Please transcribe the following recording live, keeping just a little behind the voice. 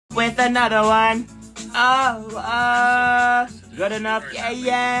with another one. Good enough,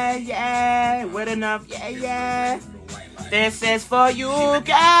 yeah. Good enough, yeah. This is for you,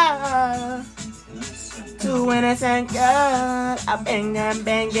 girl. Two innocent girl, a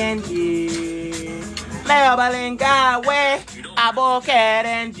bangin', yeah. Leo balinga we, a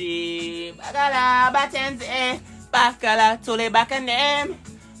bokerenji. Bagala batenze, bakala tule bakanem.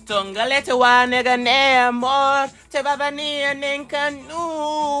 Tunga letu wa nigga nemo. Te babani ninka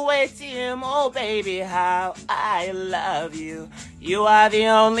nu wetim. Oh baby, how I love you. You are the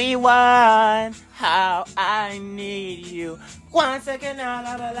only one. How I need you. One second,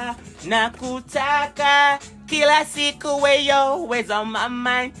 la nakutaka. Kila siku weyo, where's on my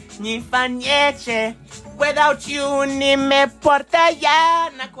mind? Nifanyeche. Without you, nimeporta ya.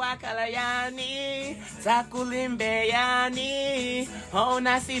 Nakwakala yani. Takulimbe yani.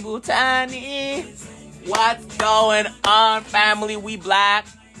 Onasibutani. What's going on, family? We black.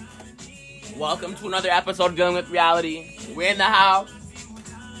 Welcome to another episode of Dealing with Reality. We're in the house.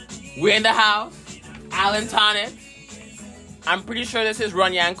 Alan Tonic. I'm pretty sure this is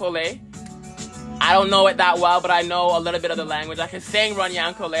Runyankole. I don't know it that well, but I know a little bit of the language. I can sing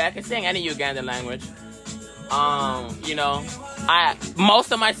Runyankole. I can sing any Ugandan language.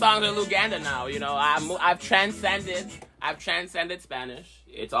 Most of my songs are Luganda now. I've transcended Spanish.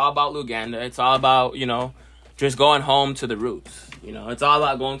 It's all about Luganda. It's all about, just going home to the roots. It's all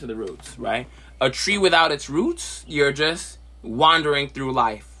about going to the roots, right? A tree without its roots, you're just wandering through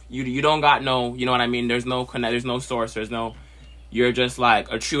life. You don't got no, you know what I mean? There's no connect, there's no source, you're just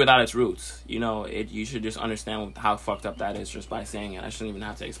like a tree without its roots. You should just understand how fucked up that is just by saying it. I shouldn't even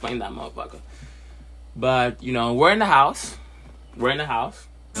have to explain that, motherfucker. But, we're in the house. We in the house,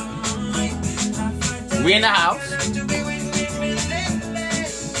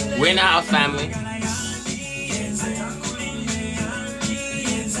 family.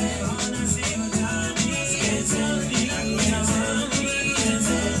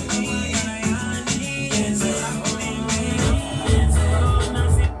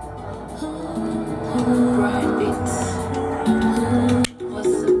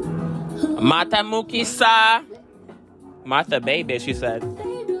 Mata Mukisa. Martha baby, she said.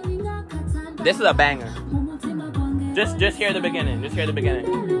 This is a banger. Just hear the beginning.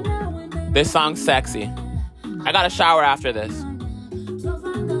 This song's sexy. I got a shower after this.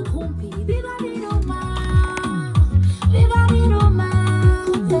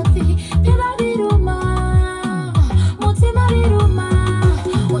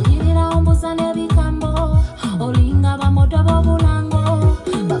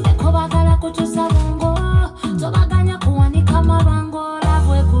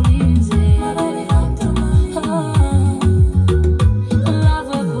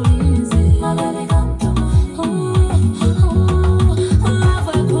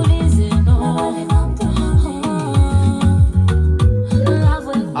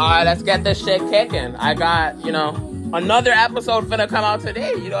 Let's get this shit kicking. I got, another episode finna come out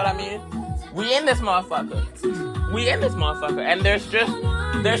today. You know what I mean? We in this motherfucker. And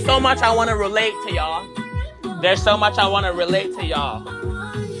there's so much I want to relate to y'all.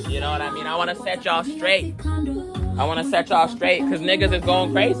 You know what I mean? I want to set y'all straight. Because niggas is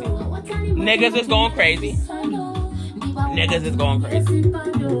going crazy.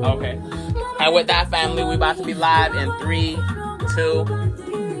 Okay. And with that, family, we about to be live in 3, 2.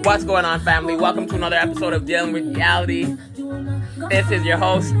 What's going on, family? Welcome to another episode of Dealing with Reality. This is your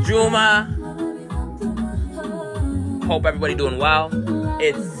host, Juma. Hope everybody doing well.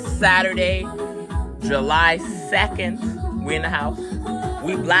 It's Saturday, July 2nd. We in the house.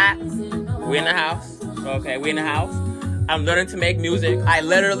 We black. We in the house. Okay, we in the house. I'm learning to make music. I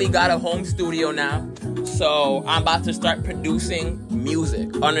literally got a home studio now. So I'm about to start producing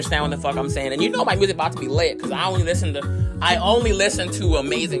music. Understand what the fuck I'm saying? And my music about to be lit because I only listen to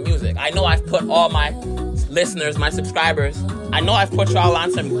amazing music. I know I've put all my listeners, my subscribers, I know I've put y'all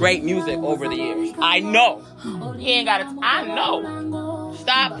on some great music over the years. I know. You ain't got to, I know.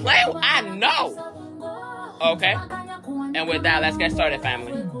 Stop playing. I know. Okay? And with that, let's get started,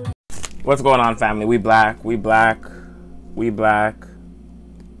 family. What's going on, family? We black.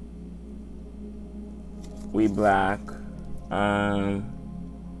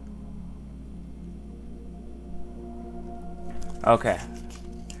 Okay.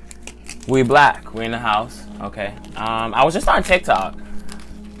 We black. We're in the house. Okay. I was just on TikTok.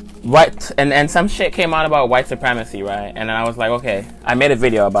 And some shit came out about white supremacy, right? And then I was like, okay. I made a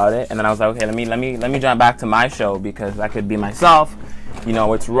video about it, and then I was like, okay, let me jump back to my show because I could be myself.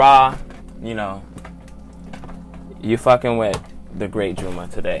 It's raw. You fucking with the great Juma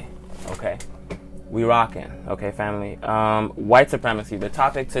today. Okay. We rocking, okay, family. White supremacy. The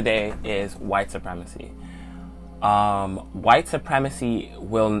topic today is white supremacy. White supremacy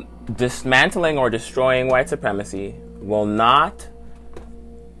will dismantling or destroying white supremacy will not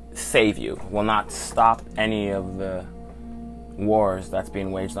save you. Will not stop any of the wars that's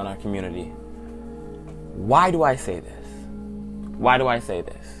being waged on our community. Why do I say this? Why do I say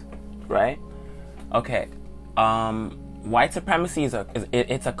this? Right? Okay. White supremacy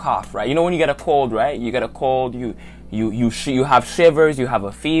it's a cough, right? You know when you get a cold, right? You get a cold, you have shivers, you have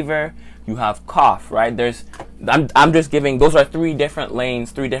a fever, you have cough, right? I'm just giving, those are three different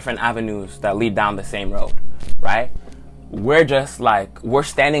lanes, three different avenues that lead down the same road, right? We're just like, we're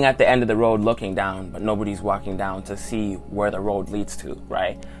standing at the end of the road looking down, but nobody's walking down to see where the road leads to,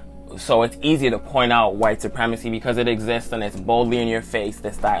 right? So it's easy to point out white supremacy because it exists and it's boldly in your face,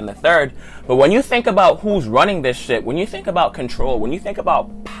 this, that, and the third. But when you think about who's running this shit, when you think about control, when you think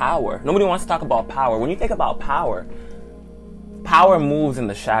about power, nobody wants to talk about power. When you think about power, power moves in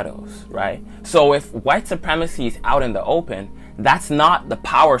the shadows, right? So if white supremacy is out in the open, that's not the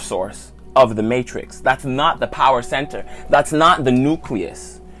power source of the matrix. That's not the power center. That's not the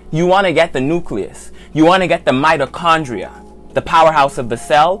nucleus. You want to get the nucleus. You want to get the mitochondria, the powerhouse of the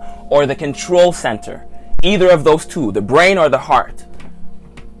cell, or the control center. Either of those two, the brain or the heart.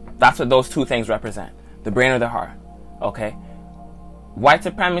 That's what those two things represent. The brain or the heart. Okay? White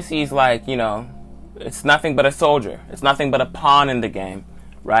supremacy is like, it's nothing but a soldier. It's nothing but a pawn in the game.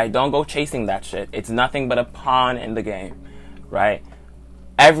 Right? Don't go chasing that shit. It's nothing but a pawn in the game. Right?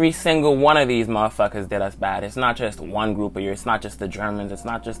 Every single one of these motherfuckers did us bad. It's not just one group of you. It's not just the Germans. It's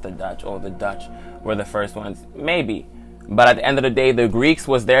not just the Dutch. Oh, the Dutch were the first ones. Maybe. But at the end of the day, the Greeks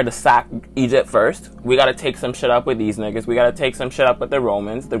was there to sack Egypt first. We got to take some shit up with these niggas. We got to take some shit up with the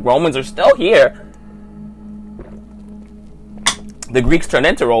Romans. The Romans are still here. The Greeks turned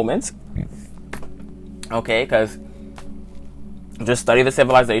into Romans. Okay, because just study the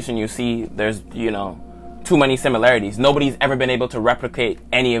civilization. You see there's, too many similarities. Nobody's ever been able to replicate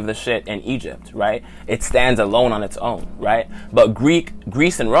any of the shit in Egypt, right? It stands alone on its own, right? But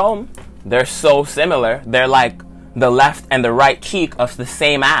Greece and Rome, they're so similar. They're like the left and the right cheek of the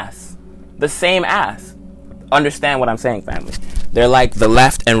same ass. The same ass. Understand what I'm saying, family? They're like the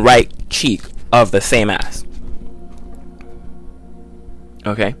left and right cheek of the same ass.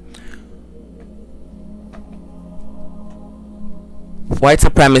 Okay? White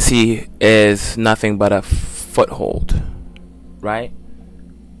supremacy is nothing but a foothold, right?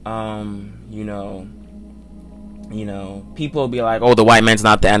 People be like, oh, the white man's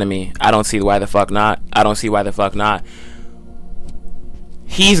not the enemy. I don't see why the fuck not. I don't see why the fuck not.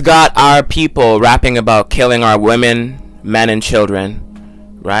 He's got our people rapping about killing our women, men, and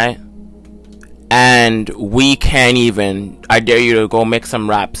children, right? And we can't even, I dare you to go make some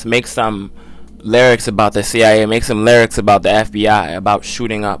raps, make some lyrics about the CIA, make some lyrics about the FBI, about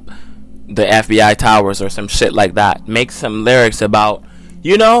shooting up the FBI towers or some shit like that. Make some lyrics about,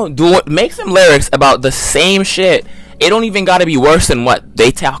 make some lyrics about the same shit. It don't even gotta be worse than what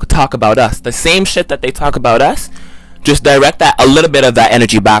they talk about us. The same shit that they talk about us, just direct that, a little bit of that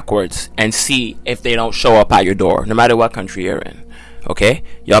energy backwards and see if they don't show up at your door, no matter what country you're in. Okay?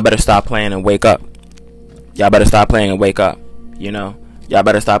 Y'all better stop playing and wake up. Y'all better stop playing and wake up. Y'all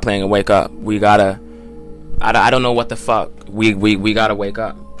better stop playing and wake up. We gotta, I don't know what the fuck. We gotta wake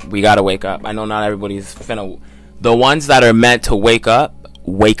up. We gotta wake up. I know not everybody's finna. The ones that are meant to wake up,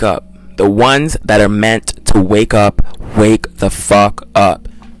 wake up. The ones that are meant to wake up, wake the fuck up.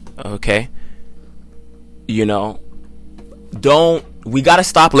 Okay? We gotta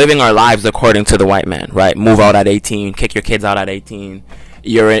stop living our lives according to the white man, right? Move out at 18, kick your kids out at 18.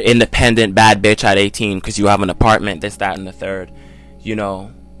 You're an independent bad bitch at 18 because you have an apartment, this, that, and the third.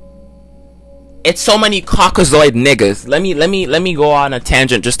 It's so many Caucasoid niggas. Let me go on a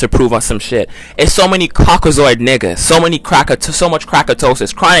tangent just to prove us some shit. It's so many Caucasoid niggas. So much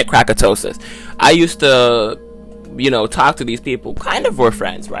krakatosis, chronic krakatosis. I used to, talk to these people. Kind of were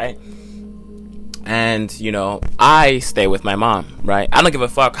friends, right? And, I stay with my mom, right? I don't give a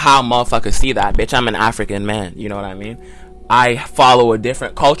fuck how motherfuckers see that, bitch. I'm an African man. You know what I mean? I follow a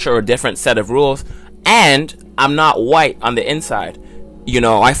different culture, a different set of rules. And I'm not white on the inside.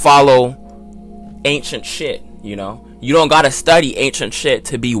 I follow ancient shit, You don't gotta study ancient shit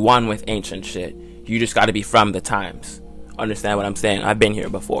to be one with ancient shit. You just gotta be from the times. Understand what I'm saying? I've been here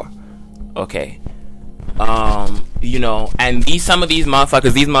before. Okay. And some of these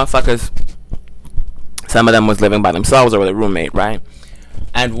motherfuckers, some of them was living by themselves or with a roommate, right?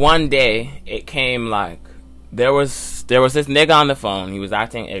 And one day, it came like, there was this nigga on the phone. He was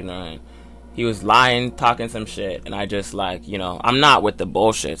acting ignorant. He was lying, talking some shit, and I just like, you know, I'm not with the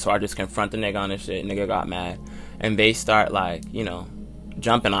bullshit, so I just confront the nigga on this shit. Nigga got mad, and they start like, you know,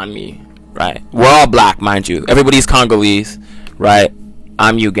 jumping on me, right? We're all black, mind you. Everybody's Congolese, right?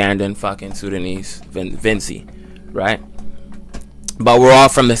 I'm Ugandan, fucking Sudanese, Vinci, right? But we're all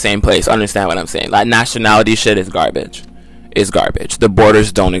from the same place. Understand what I'm saying? Like, nationality shit is garbage. It's garbage. The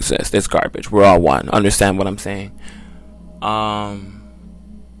borders don't exist. It's garbage. We're all one. Understand what I'm saying?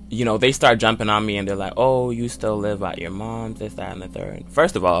 You know, they start jumping on me and they're like, oh, you still live at your mom's, this, that, and the third.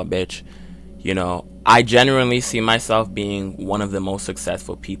 First of all, bitch, you know, I genuinely see myself being one of the most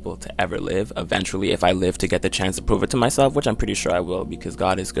successful people to ever live. Eventually, if I live to get the chance to prove it to myself, which I'm pretty sure I will, because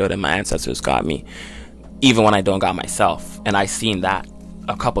God is good and my ancestors got me, even when I don't got myself. And I've seen that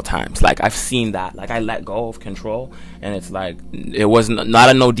a couple times. Like, I've seen that. Like, I let go of control, and it's like, it was not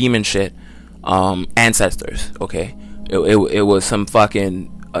a no demon shit. Ancestors, okay? It was some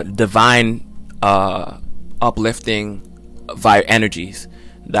fucking divine uplifting energies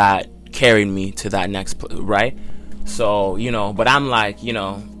that carried me to that next right? So, you know, but I'm like, you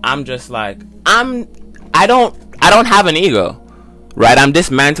know, I'm just like, I don't have an ego, right? I'm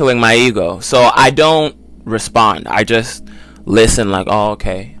dismantling my ego, so I don't respond. I just listen, like, oh,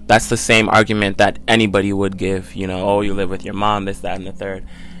 okay, that's the same argument that anybody would give, you know, oh, you live with your mom, this, that, and the third,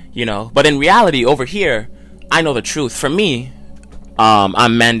 you know. But in reality, over here, I know the truth. For me,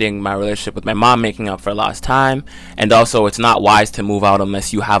 I'm mending my relationship with my mom, making up for lost time. And also, it's not wise to move out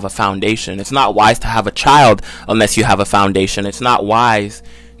unless you have a foundation. It's not wise to have a child unless you have a foundation. It's not wise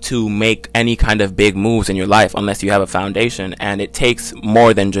to make any kind of big moves in your life unless you have a foundation. And it takes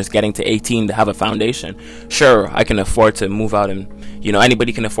more than just getting to 18 to have a foundation. Sure, I can afford to move out, and, you know,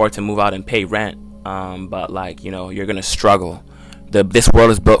 anybody can afford to move out and pay rent. But, like, you know, you're gonna struggle. This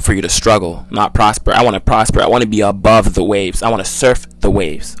world is built for you to struggle, not prosper. I want to prosper. I want to be above the waves. I want to surf the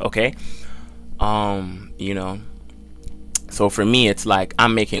waves, okay? You know, so for me, it's like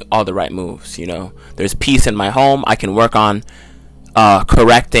I'm making all the right moves, you know? There's peace in my home. I can work on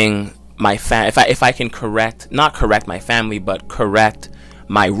correcting my if I can not correct my family, but correct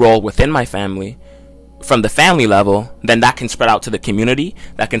my role within my family from the family level, then that can spread out to the community,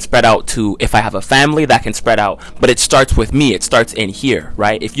 that can spread out to, if I have a family, that can spread out. But it starts with me. It starts in here,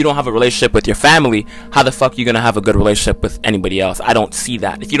 right? If you don't have a relationship with your family, how the fuck are you gonna have a good relationship with anybody else? I don't see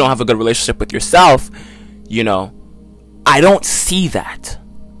that. If you don't have a good relationship with yourself, you know, I don't see that.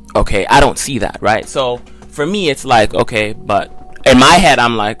 Okay, I don't see that, right? So for me, it's like, okay, but in my head,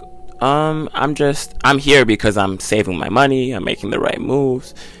 I'm like, I'm here because I'm saving my money, I'm making the right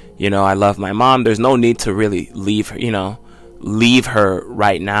moves. You know, I love my mom. There's no need to really leave her, you know, leave her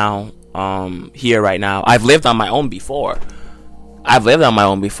right now, here right now. I've lived on my own before. A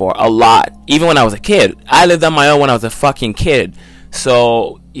lot. Even when I was a kid. I lived on my own when I was a fucking kid.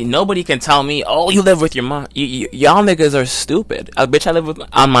 So nobody can tell me, oh, you live with your mom. Y'all niggas are stupid. Bitch, I lived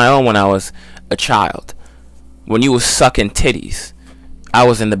on my own when I was a child. When you was sucking titties, I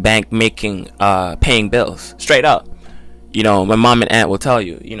was in the bank paying bills. Straight up. You know, my mom and aunt will tell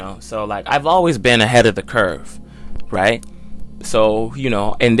you, you know. So, like, I've always been ahead of the curve, right? So, you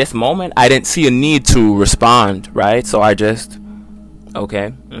know, in this moment, I didn't see a need to respond, right? So I just,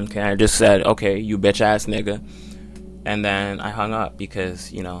 okay, I just said, okay, you bitch ass nigga. And then I hung up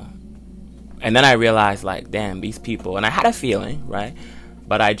because, you know, and then I realized, like, damn, these people, and I had a feeling, right?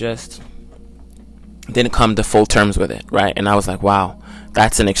 But I just didn't come to full terms with it, right? And I was like, wow,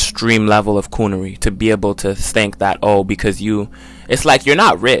 that's an extreme level of coonery to be able to think that, oh, because it's like you're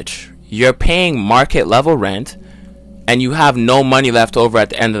not rich. You're paying market level rent and you have no money left over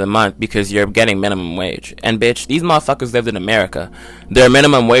at the end of the month because you're getting minimum wage. And bitch, these motherfuckers lived in America. Their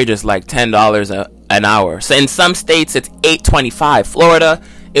minimum wage is like $10 an hour. So in some states it's $8.25. Florida,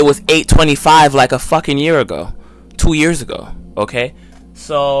 it was $8.25 like a fucking year ago, 2 years ago, okay?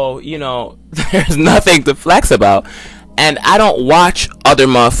 So, you know, there's nothing to flex about. And I don't watch other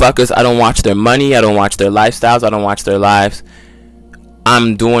motherfuckers. I don't watch their money. I don't watch their lifestyles. I don't watch their lives.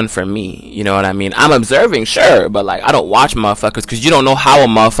 I'm doing for me. You know what I mean? I'm observing, sure, but like I don't watch motherfuckers because you don't know how a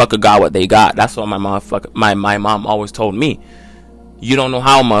motherfucker got what they got. That's what my mom always told me. You don't know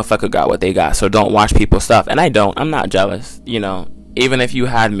how a motherfucker got what they got, so don't watch people's stuff. And I don't. I'm not jealous. You know, even if you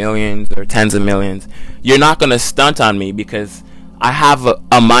had millions or tens of millions, you're not gonna stunt on me because I have a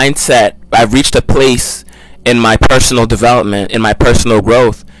mindset. I've reached a place in my personal development, in my personal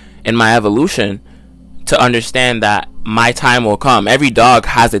growth, in my evolution, to understand that my time will come. Every dog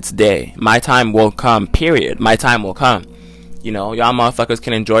has its day. My time will come, period. My time will come. You know, y'all motherfuckers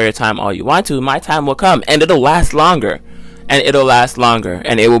can enjoy your time all you want to. My time will come, and it'll last longer. And it'll last longer,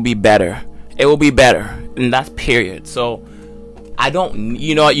 and it will be better. It will be better, and that's period. So I don't,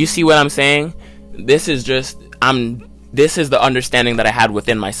 you know, you see what I'm saying? This is just, this is the understanding that I had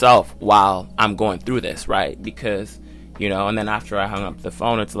within myself while I'm going through this, right? Because, you know, and then after I hung up the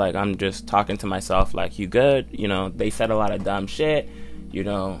phone, it's like, I'm just talking to myself like, you good? You know, they said a lot of dumb shit, you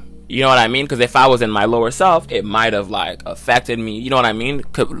know what I mean? Because if I was in my lower self, it might have, like, affected me, you know what I mean?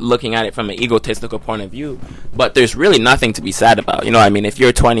 Looking at it from an egotistical point of view. But there's really nothing to be sad about, you know what I mean? If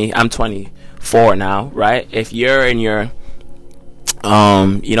you're 20, I'm 24 now, right? If you're in your,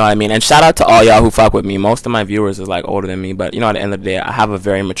 you know what I mean? And shout out to all y'all who fuck with me. Most of my viewers is, like, older than me. But, you know, at the end of the day, I have a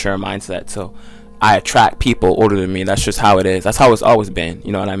very mature mindset. So I attract people older than me. That's just how it is. That's how it's always been,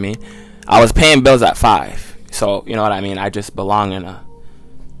 you know what I mean? I was paying bills at 5. So, you know what I mean? I just belong in a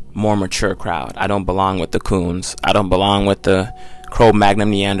more mature crowd. I don't belong with the coons. I don't belong with the Cro-Magnon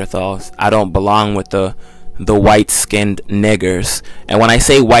Neanderthals. I don't belong with the white-skinned niggers. And when I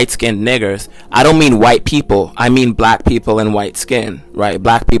say white-skinned niggers, I don't mean white people. I mean black people in white skin, right?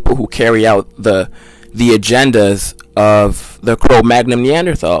 Black people who carry out the agendas of the Cro-Magnon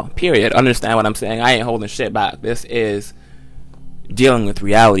Neanderthal, period. Understand what I'm saying? I ain't holding shit back. This is dealing with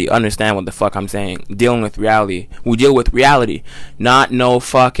reality. Understand what the fuck I'm saying? Dealing with reality. We deal with reality, not no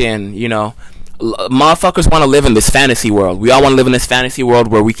fucking, you know, motherfuckers want to live in this fantasy world. We all want to live in this fantasy world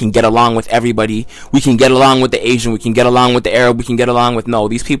where we can get along with everybody. We can get along with the Asian. We can get along with the Arab. We can get along with, no,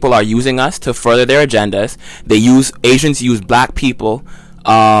 these people are using us to further their agendas. Asians use black people,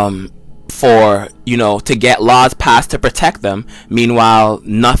 for, you know, to get laws passed to protect them. Meanwhile,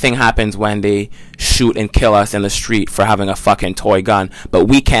 nothing happens when they shoot and kill us in the street for having a fucking toy gun. But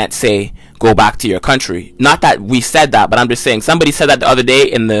we can't say, go back to your country. Not that we said that, but I'm just saying, somebody said that the other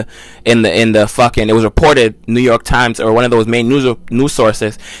day in the fucking, it was reported, New York Times or one of those main news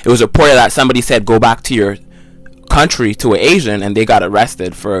sources, it was reported that somebody said, go back to your country, to an Asian, and they got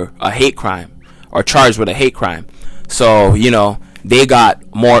arrested for a hate crime or charged with a hate crime. So, you know, they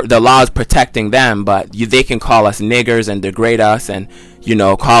got more, the laws protecting them, but they can call us niggers and degrade us and, you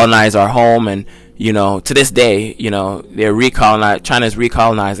know, colonize our home. And, you know, to this day, you know, China's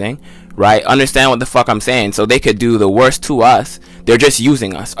recolonizing, right? Understand what the fuck I'm saying? So they could do the worst to us. They're just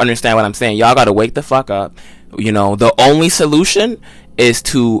using us. Understand what I'm saying? Y'all gotta wake the fuck up. You know, the only solution is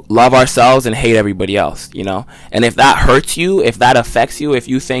to love ourselves and hate everybody else, you know? And if that hurts you, if that affects you, if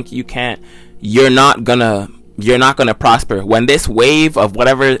you think you can't, you're not gonna prosper. When this wave of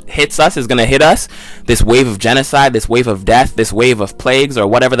whatever hits us is gonna hit us, this wave of genocide, this wave of death, this wave of plagues, or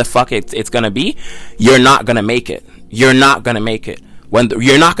whatever the fuck it's gonna be, you're not gonna make it. You're not gonna make it.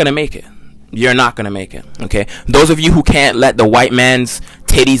 You're not gonna make it. You're not gonna make it. Okay? Those of you who can't let the white man's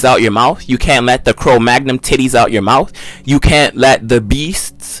titties out your mouth, you can't let the Cro-Magnon titties out your mouth, you can't let the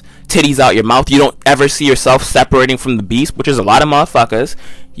beast's titties out your mouth, you don't ever see yourself separating from the beast, which is a lot of motherfuckers.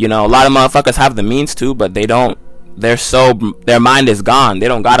 You know, a lot of motherfuckers have the means to, but they don't. Their mind is gone. They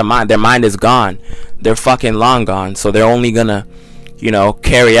don't got a mind. Their mind is gone. They're fucking long gone. So they're only gonna, you know,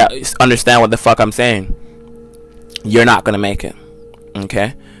 carry out, understand what the fuck I'm saying. You're not gonna make it.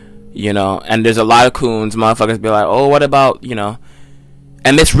 Okay? You know, and there's a lot of coons, motherfuckers be like, oh, what about, you know,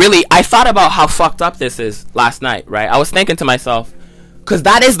 and this really, I thought about how fucked up this is last night, right? I was thinking to myself, because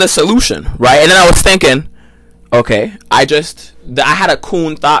that is the solution, right? And then I was thinking, okay, I had a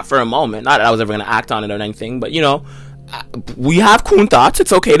coon thought for a moment. Not that I was ever going to act on it or anything, but, you know, we have coon thoughts.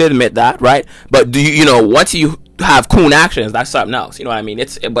 It's okay to admit that, right? But you know, once you have coon actions, that's something else. You know what I mean?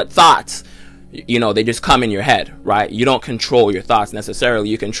 But thoughts, you know, they just come in your head, right? You don't control your thoughts necessarily.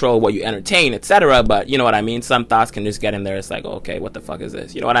 You control what you entertain, etc. But you know what I mean? Some thoughts can just get in there. It's like, okay, what the fuck is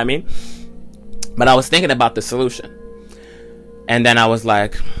this? You know what I mean? But I was thinking about the solution. And then I was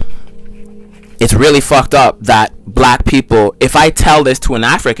like, it's really fucked up that black people, if I tell this to an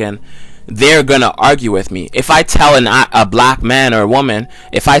African, they're gonna argue with me. If I tell a black man or woman,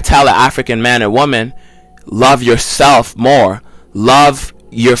 if I tell an African man or woman, love yourself more, love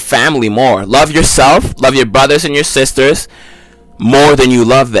your family more, love yourself, love your brothers and your sisters more than you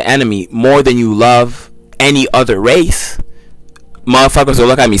love the enemy, more than you love any other race, motherfuckers will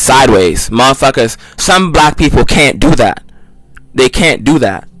look at me sideways. Motherfuckers, some black people can't do that. They can't do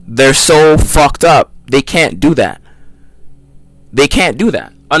that. They're so fucked up. They can't do that. They can't do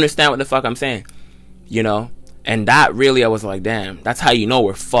that. Understand what the fuck I'm saying? You know? And that really, I was like, damn, that's how you know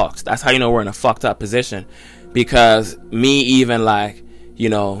we're fucked. That's how you know we're in a fucked up position. Because me even like, you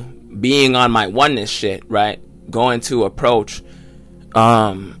know, being on my oneness shit, right? Going to approach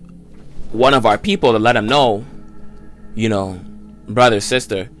one of our people to let them know, you know, brother,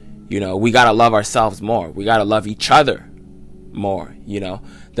 sister, you know, we gotta love ourselves more. We gotta love each other more, you know.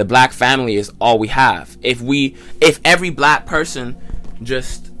 The black family is all we have. If every black person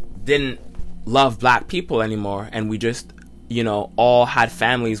just didn't love black people anymore and we just you know, all had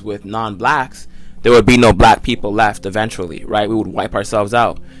families with non-blacks, there would be no black people left eventually, right? We would wipe ourselves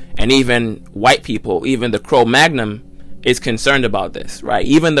out. And even white people, even the Cro-Magnon is concerned about this, right?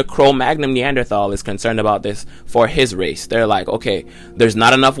 Even the Cro-Magnon Neanderthal is concerned about this for his race. They're like, okay, there's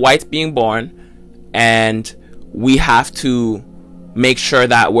not enough whites being born, and we have to make sure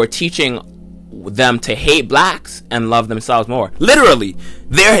that we're teaching them to hate blacks and love themselves more. Literally,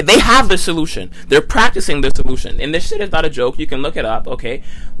 they have the solution. They're practicing the solution. And this shit is not a joke. You can look it up, okay?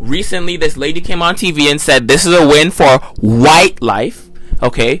 Recently, this lady came on TV and said this is a win for white life,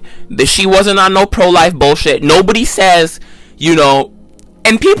 okay? She wasn't on no pro-life bullshit. Nobody says, you know,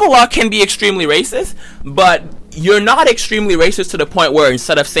 and people can be extremely racist, but you're not extremely racist to the point where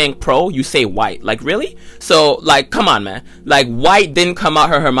instead of saying pro, you say white. Like, really? So, like, come on, man. Like, white didn't come out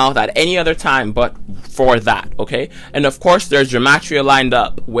her mouth at any other time but for that, okay? And of course, there's gematria lined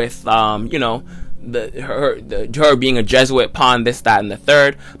up with, you know, her being a Jesuit pawn, this, that, and the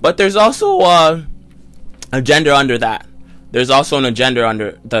third. But there's also a gender under that. There's also an agenda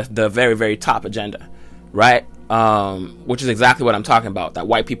under the very, very top agenda, right? Which is exactly what I'm talking about, that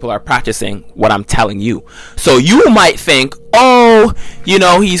white people are practicing what I'm telling you. So you might think, oh, you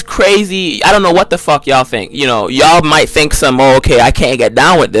know, he's crazy. I don't know what the fuck y'all think. You know, y'all might think oh, okay, I can't get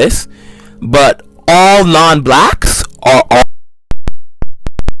down with this. But all non-blacks are all,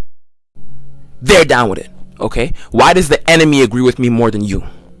 they're down with it, okay? Why does the enemy agree with me more than you?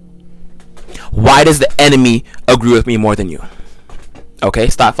 Why does the enemy agree with me more than you? Okay,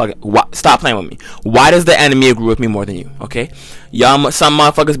 stop playing with me. Why does the enemy agree with me more than you? Okay, some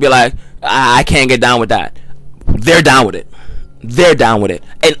motherfuckers be like, I can't get down with that. They're down with it. They're down with it.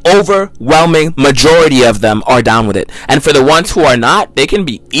 An overwhelming majority of them are down with it. And for the ones who are not, they can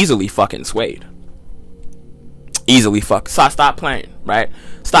be easily fucking swayed. Easily fuck. So stop playing, right?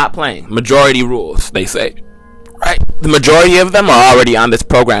 Stop playing. Majority rules, they say. Right? The majority of them are already on this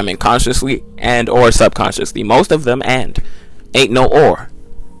programming, consciously and or subconsciously. Most of them ain't no or,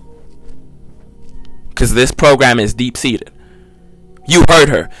 because this program is deep-seated. You heard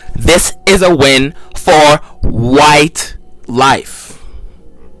her. This is a win for white life,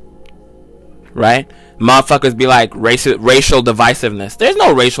 right? Motherfuckers be like racial divisiveness. There's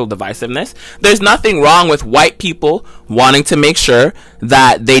no racial divisiveness. There's nothing wrong with white people wanting to make sure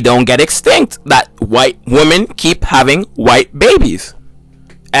that they don't get extinct, that white women keep having white babies,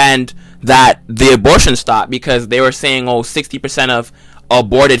 and that the abortion stopped, because they were saying, oh, 60% of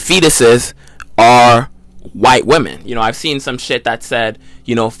aborted fetuses are white women. You know, I've seen some shit that said,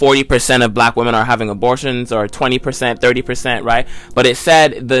 you know, 40% of black women are having abortions, or 20%, 30%, right? But it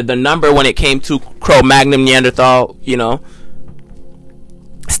said the number when it came to Cro-Magnon Neanderthal, you know,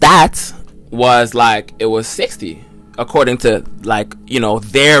 stats was like, it was 60, according to, like, you know,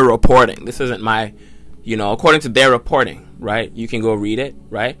 their reporting. This isn't my, you know, according to their reporting, right? You can go read it,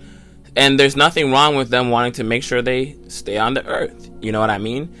 right? And there's nothing wrong with them wanting to make sure they stay on the earth. You know what I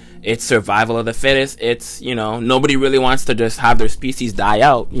mean? It's survival of the fittest. It's, you know, nobody really wants to just have their species die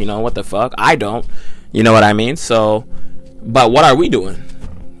out. You know, what the fuck? I don't. You know what I mean? So, but what are we doing?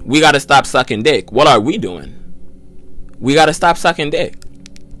 We got to stop sucking dick. What are we doing? We got to stop sucking dick.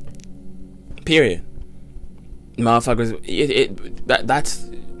 Period. Motherfuckers, that's,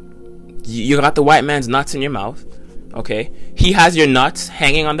 you got the white man's nuts in your mouth. Okay, he has your nuts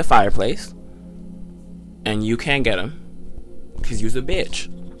hanging on the fireplace, and you can't get him because you're a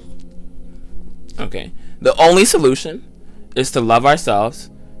bitch. Okay, the only solution is to love ourselves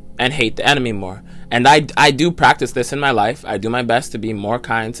and hate the enemy more. And I do practice this in my life. I do my best to be more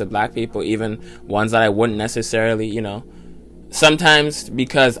kind to black people, even ones that I wouldn't necessarily, you know. Sometimes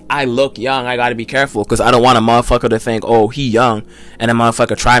because I look young, I gotta be careful, because I don't want a motherfucker to think, oh, he young, and a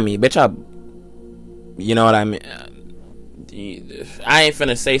motherfucker try me. Bitch, you know what I mean? I ain't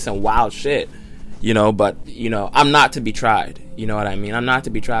finna say some wild shit, you know, but, you know, I'm not to be tried. You know what I mean? I'm not to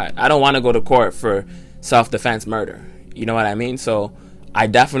be tried. I don't want to go to court for self-defense murder. You know what I mean? So I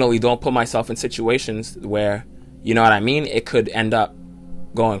definitely don't put myself in situations where, you know what I mean, it could end up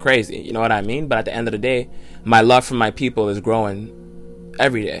going crazy. You know what I mean? But at the end of the day, my love for my people is growing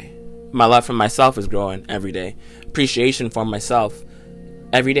every day. My love for myself is growing every day. Appreciation for myself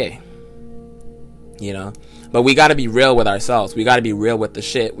every day. You know? But we got to be real with ourselves. We got to be real with the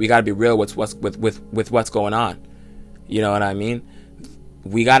shit. We got to be real with what's going on. You know what I mean?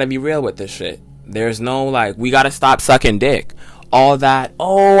 We got to be real with this shit. There's no, like, we got to stop sucking dick. All that,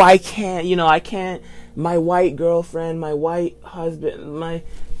 oh, I can't, you know, I can't, my white girlfriend, my white husband,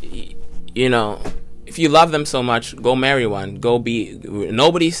 you know, if you love them so much, go marry one. Go be,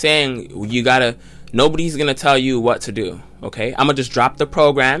 nobody's saying nobody's going to tell you what to do, okay? I'm going to just drop the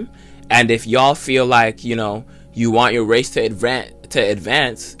program. And if y'all feel like, you know, you want your race to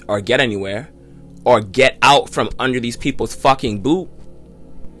advance or get anywhere or get out from under these people's fucking boot,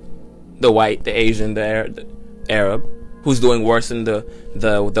 the white, the Asian, the Arab, who's doing worse than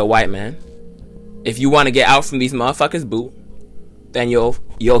the white man. If you want to get out from these motherfuckers' boot, then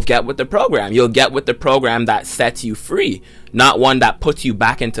you'll get with the program. You'll get with the program that sets you free, not one that puts you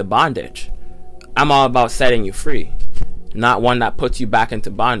back into bondage. I'm all about setting you free, not one that puts you back into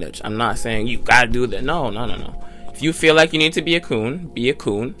bondage. I'm not saying you gotta do that. No. If you feel like you need to be a coon, be a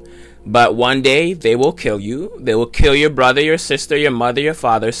coon. But one day they will kill you. They will kill your brother, your sister, your mother, your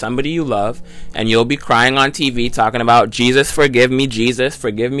father, somebody you love, and you'll be crying on TV talking about Jesus, forgive me, Jesus,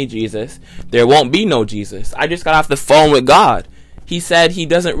 forgive me, Jesus. There won't be no Jesus. I just got off the phone with God. He said he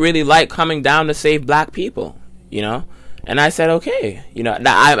doesn't really like coming down to save black people, you know? And I said, okay, you know,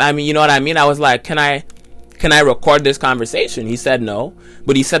 I mean, you know what I mean? I was like, can I record this conversation? He said no,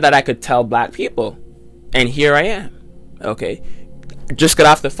 but he said that I could tell black people, and here I am. Okay, just got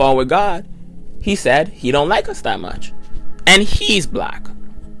off the phone with God. He said he don't like us that much, and he's black.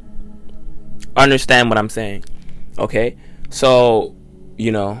 Understand what I'm saying? Okay, so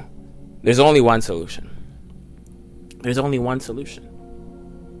you know, there's only one solution. There's only one solution.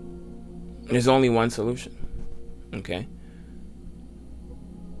 There's only one solution. Okay.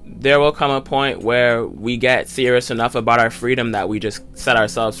 There will come a point where we get serious enough about our freedom that we just set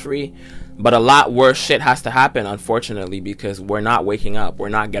ourselves free. But a lot worse shit has to happen, unfortunately, because we're not waking up. We're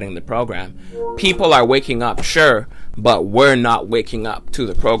not getting the program. People are waking up, sure, but we're not waking up to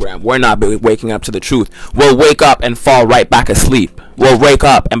the program. We're not waking up to the truth. We'll wake up and fall right back asleep. We'll wake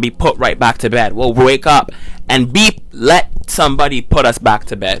up and be put right back to bed. We'll wake up and let somebody put us back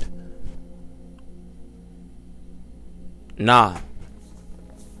to bed. Nah.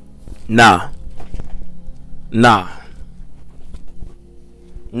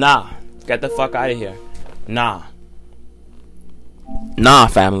 Get the fuck out of here. Nah,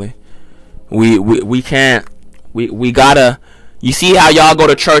 family. We can't. We gotta. You see how y'all go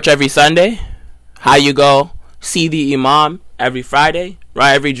to church every Sunday? How you go see the imam every Friday,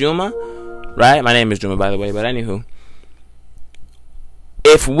 right? Every Juma, right? My name is Juma, by the way. But anywho,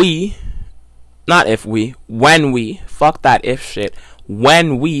 when we fuck that if shit.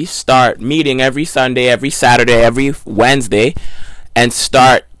 When we start meeting every Sunday, every Saturday, every Wednesday, and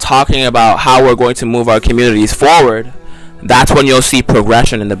start talking about how we're going to move our communities forward, that's when you'll see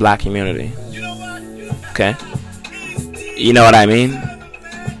progression in the black community. Okay? You know what I mean?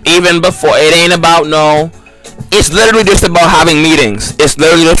 Even before, it ain't about it's literally just about having meetings. It's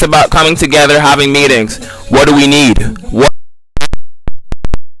literally just about coming together, having meetings. What do we need? What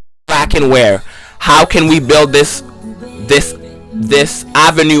black and where? How can we build this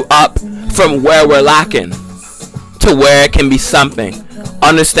avenue up from where we're lacking to where it can be something?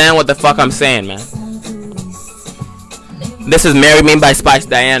 Understand what the fuck I'm saying, man. This is Marry Me by Spice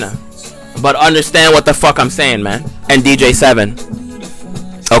Diana, but understand what the fuck I'm saying, man. And DJ 7.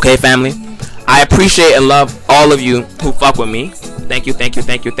 Okay, family, I appreciate and love all of you who fuck with me. Thank you. There's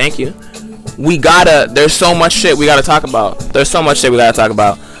so much shit we gotta talk about.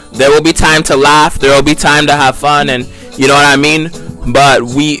 There will be time to laugh, there will be time to have fun, and you know what I mean? But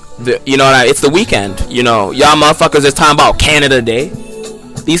it's the weekend. You know, y'all motherfuckers is talking about Canada Day.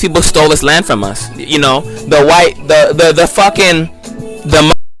 These people stole this land from us. You know, the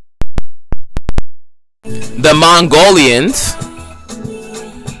Mongolians,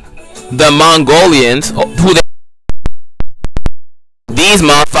 who these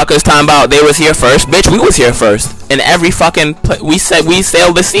motherfuckers talking about they was here first. Bitch, we was here first. In every fucking we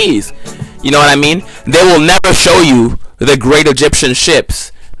sailed the seas. You know what I mean? They will never show you the great Egyptian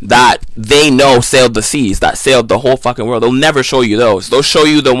ships that they know sailed the seas, that sailed the whole fucking world. They'll never show you those. They'll show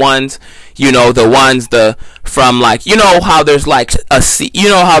you the ones, from like, you know how there's like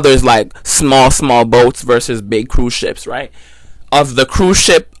there's like small boats versus big cruise ships, right? Of the cruise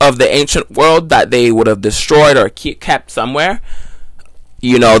ship of the ancient world that they would have destroyed or kept somewhere.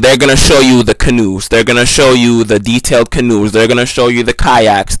 You know, they're going to show you the canoes. They're going to show you the detailed canoes. They're going to show you the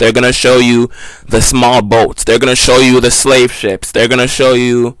kayaks. They're going to show you the small boats. They're going to show you the slave ships. They're going to show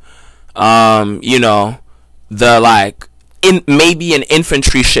you, maybe an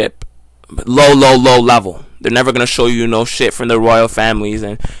infantry ship, low level. They're never going to show you no shit from the royal families.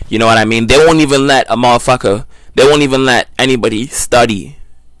 And you know what I mean? They won't even let anybody study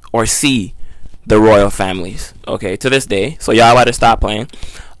or see the royal families, okay, to this day. So y'all better stop playing.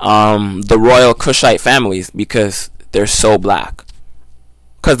 The royal Kushite families, because they're so black.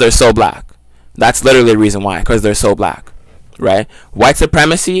 That's literally the reason why, because they're so black, right? White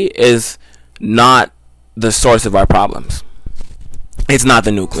supremacy is not the source of our problems. It's not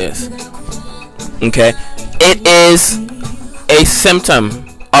the nucleus, okay? It is a symptom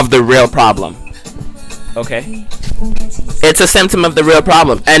of the real problem. Okay? It's a symptom of the real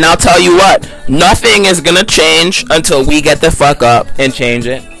problem. And I'll tell you what, nothing is gonna change until we get the fuck up and change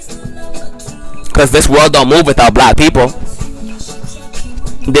it. Because this world don't move without black people.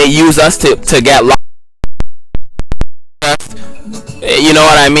 They use us to get lost. You know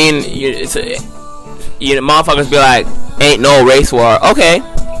what I mean? Motherfuckers be like, ain't no race war. Okay.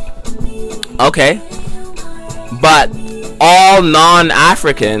 But all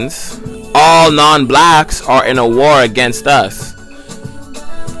non-Africans, all non-blacks are in a war against us.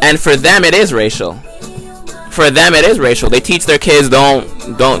 And for them it is racial. They teach their kids don't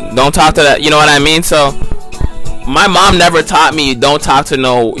talk to that, you know what I mean? So my mom never taught me don't talk to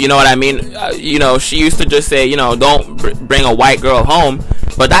no, you know what I mean? She used to just say, don't bring a white girl home,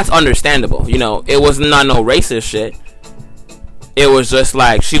 but that's understandable. It was not no racist shit. It was just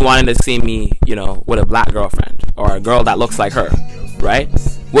like she wanted to see me, with a black girlfriend or a girl that looks like her, right?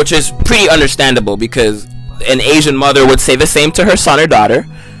 Which is pretty understandable because an Asian mother would say the same to her son or daughter.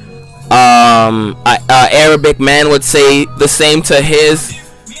 An Arabic man would say the same to his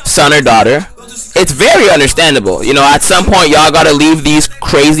son or daughter. It's very understandable. At some point y'all gotta leave these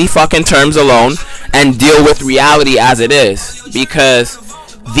crazy fucking terms alone and deal with reality as it is, because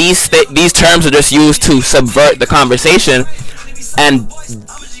these terms are just used to subvert the conversation and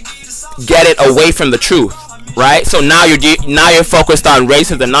get it away from the truth, right? So now you're focused on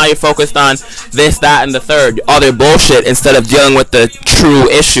racism, now you're focused on this, that, and the third other bullshit instead of dealing with the true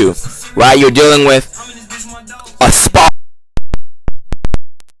issue, right? You're dealing with a spot.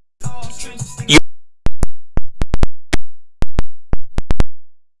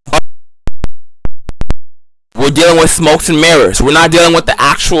 We're dealing with smokes and mirrors. We're not dealing with the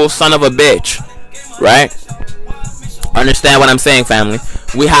actual son of a bitch, right? Understand what I'm saying, family?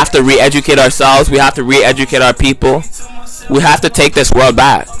 We have to re-educate ourselves. We have to re-educate our people. We have to take this world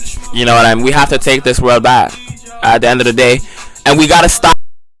back. You know what I mean? We have to take this world back at the end of the day. And we gotta stop.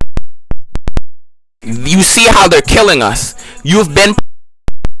 You see how they're killing us. You've been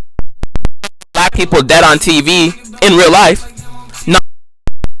black people dead on TV in real life. Not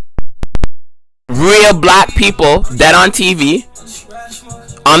real black people dead on TV,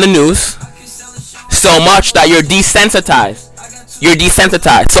 on the news, so much that you're desensitized. You're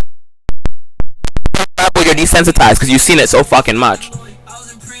desensitized. So you're desensitized because you've seen it so fucking much,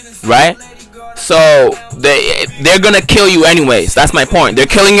 right? So they're gonna kill you anyways. That's my point. They're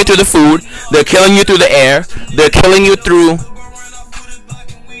killing you through the food. They're killing you through the air. They're killing you through,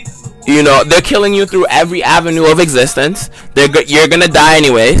 they're killing you through every avenue of existence. You're gonna die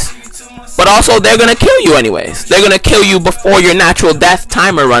anyways. But also, they're gonna kill you anyways. They're gonna kill you before your natural death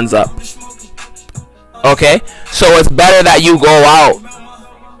timer runs up. Okay? So it's better that you go out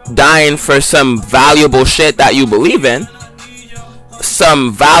dying for some valuable shit that you believe in.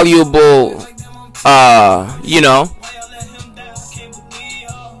 Some valuable,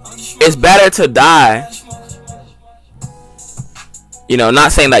 it's better to die.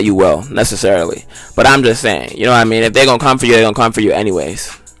 Not saying that you will, necessarily. But I'm just saying, you know what I mean? If they're gonna come for you, they're gonna come for you anyways.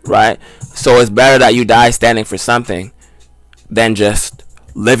 Right? So it's better that you die standing for something than just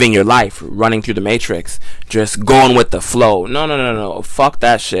living your life, running through the matrix, just going with the flow. No. Fuck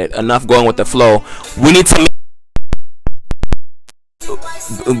that shit. Enough going with the flow. We need to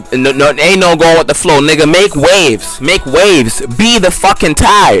ain't no going with the flow, nigga. Make waves. Make waves. Be the fucking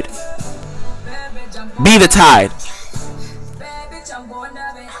tide. Be the tide.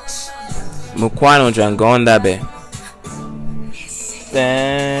 Mukwano jangonda be.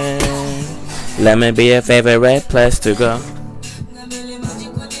 Then let me be your favorite place to go.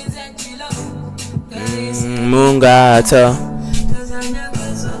 Mungato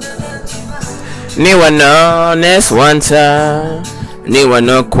Niwa no neswanta Niwa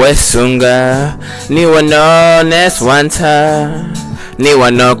no kwesunga Niwa no neswanta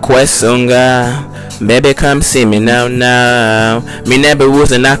Niwa no kwesunga. Baby, come see me now. Me never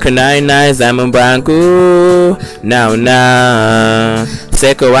was an akanai Zamumbangu. Now.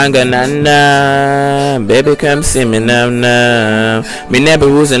 Seko wanga nana. Baby, come see me now. Me never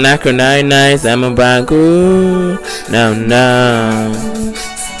was an akanai Zamumbangu. Now.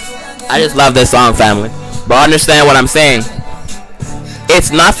 I just love this song, family. But understand what I'm saying.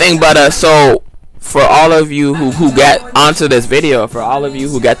 It's nothing but so for all of you who get onto this video, for all of you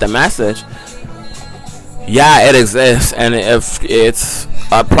who get the message, yeah, it exists, and if it's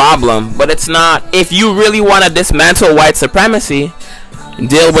a problem, but it's not. If you really want to dismantle white supremacy,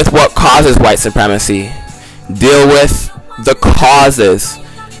 deal with what causes white supremacy. Deal with the causes,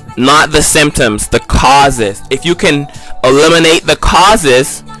 not the symptoms, the causes. If you can eliminate the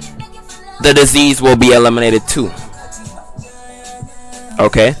causes, the disease will be eliminated too.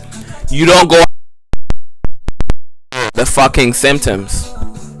 Okay? You don't go the fucking symptoms.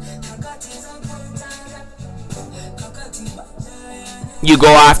 You go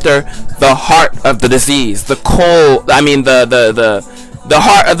after the heart of the disease, the heart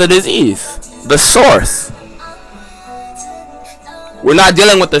of the disease, the source. We're not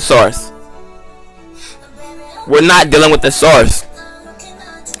dealing with the source. We're not dealing with the source.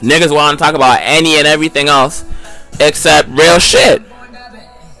 Niggas want to talk about any and everything else except real shit.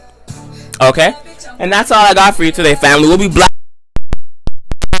 Okay? And that's all I got for you today, family. We'll be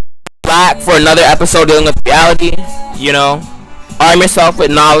back for another episode dealing with reality. You know, arm yourself with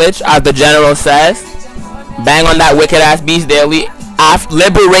knowledge, as the general says. Bang on that wicked ass beast daily.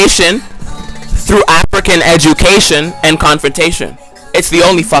 Liberation through African education and confrontation. It's the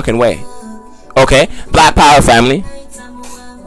only fucking way. Okay? Black power, family.